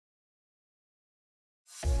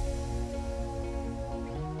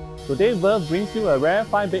Today, Verve brings you a rare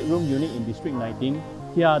 5-bedroom unit in District 19.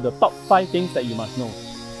 Here are the top 5 things that you must know.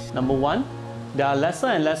 Number 1. There are lesser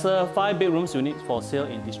and lesser 5-bedroom units for sale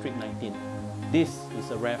in District 19. This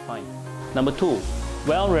is a rare find. Number 2.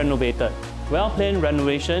 Well renovated. Well-planned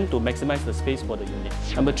renovation to maximize the space for the unit.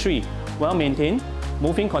 Number 3. Well-maintained.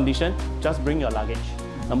 Moving condition, just bring your luggage.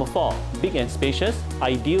 Number 4. Big and spacious,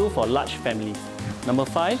 ideal for large families. Number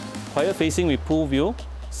 5. Quiet facing with pool view,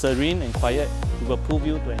 serene and quiet with a pool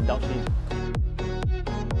view to indulge in.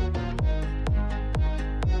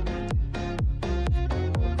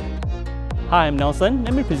 Hi, I'm Nelson.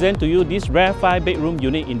 Let me present to you this rare 5-bedroom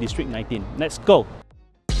unit in District 19. Let's go!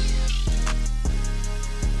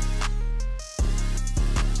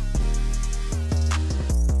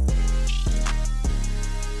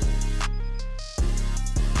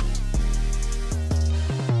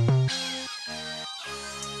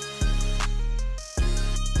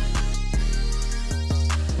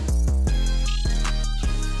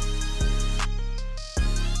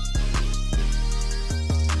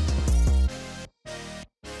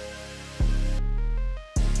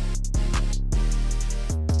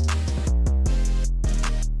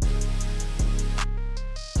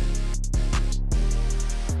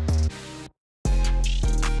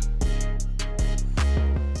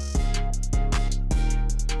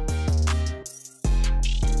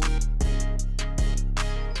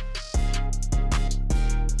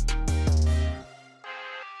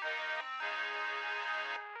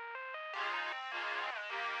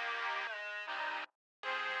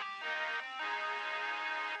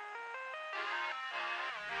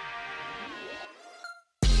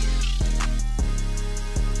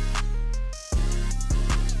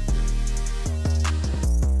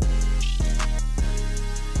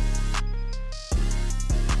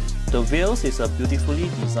 The Vales is a beautifully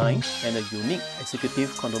designed and a unique executive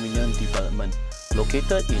condominium development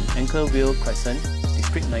located in Anchovale Crescent,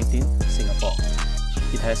 District 19, Singapore.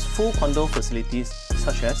 It has full condo facilities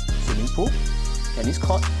such as swimming pool, tennis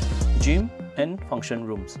court, gym and function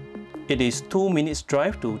rooms. It is 2 minutes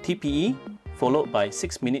drive to TPE followed by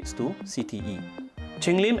 6 minutes to CTE.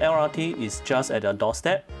 Sengkang MRT is just at a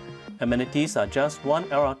doorstep. Amenities are just 1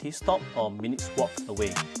 LRT stop or minutes walk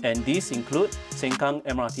away. And these include Sengkang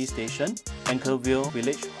MRT Station, Anchovale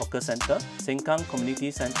Village Hawker Centre, Sengkang Community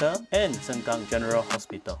Centre and Sengkang General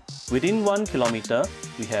Hospital. Within 1 kilometre,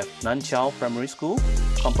 we have Anchovale Primary School,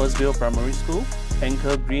 Compassvale Primary School,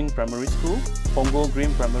 Anchor Green Primary School, Punggol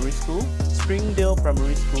Green Primary School, Springdale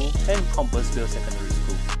Primary School and Compassvale Secondary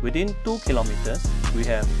School. Within 2 kilometres, we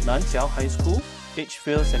have Anchovale High School,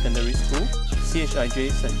 Edgefield Secondary School,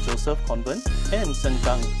 CHIJ St. Joseph Convent and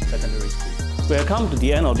Sengkang Secondary School. We have come to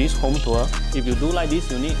the end of this home tour. If you do like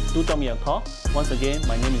this unit, do drop me a call. Once again,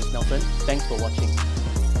 my name is Nelson. Thanks for watching.